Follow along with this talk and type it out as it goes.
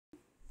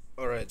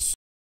Alright, so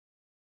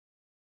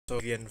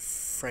TV and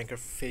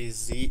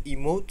FrankerFaceZ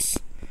emotes.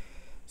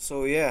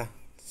 So yeah,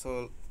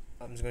 so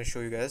I'm just gonna show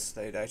you guys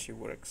that it actually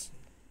works.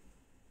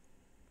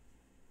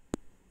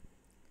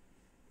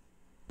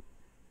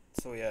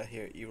 So yeah,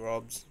 here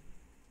Erobs,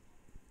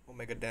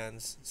 Omega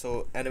Dance.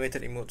 So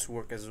animated emotes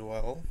work as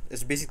well.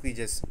 It's basically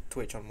just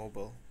Twitch on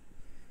mobile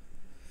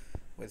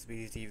with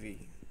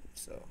BTTV.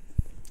 So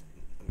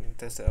I'm gonna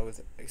test it out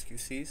with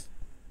XQCs.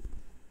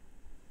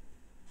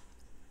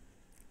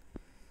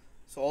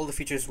 So all the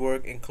features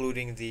work,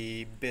 including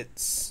the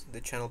bits, the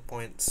channel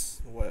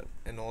points,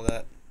 and all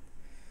that.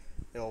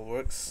 It all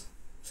works.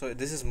 So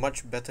this is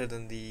much better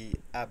than the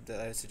app that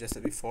I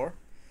suggested before.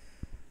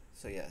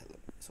 So yeah,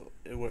 so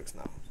it works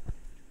now.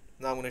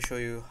 Now I'm going to show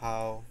you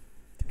how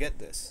to get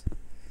this.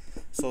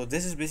 So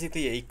this is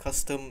basically a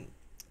custom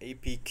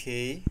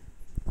APK,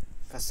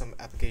 custom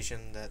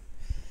application that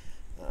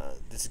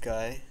this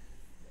guy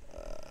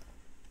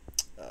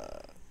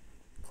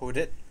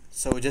coded.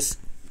 So just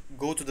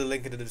go to the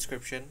link in the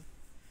description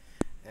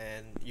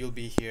and you'll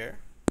be here.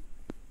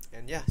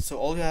 And yeah, so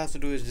all you have to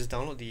do is just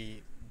download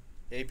the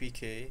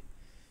APK.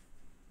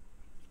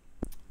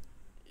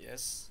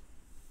 Yes,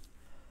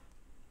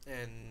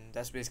 and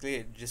that's basically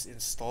it. Just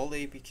install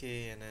the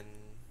APK and then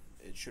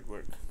it should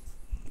work.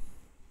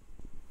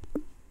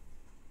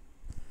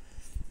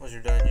 Once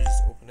you're done, you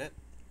just open it,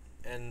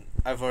 and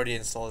I've already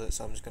installed it,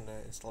 so I'm just gonna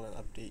install an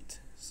update.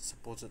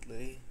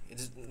 Supposedly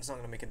it's not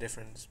gonna make a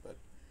difference, but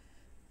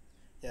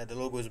yeah, the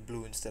logo is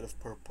blue instead of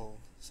purple,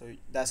 so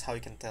that's how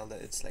you can tell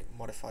that it's like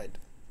modified.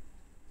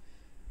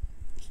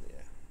 So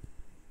yeah,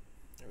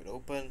 have it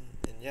open,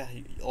 and yeah,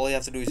 all you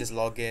have to do is just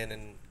log in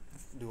and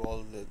do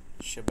all the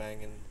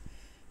shebang, and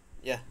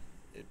yeah,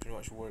 it pretty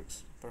much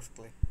works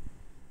perfectly.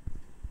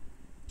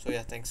 So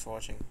yeah, thanks for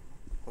watching.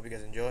 Hope you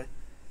guys enjoy,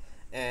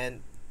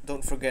 and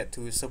don't forget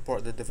to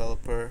support the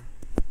developer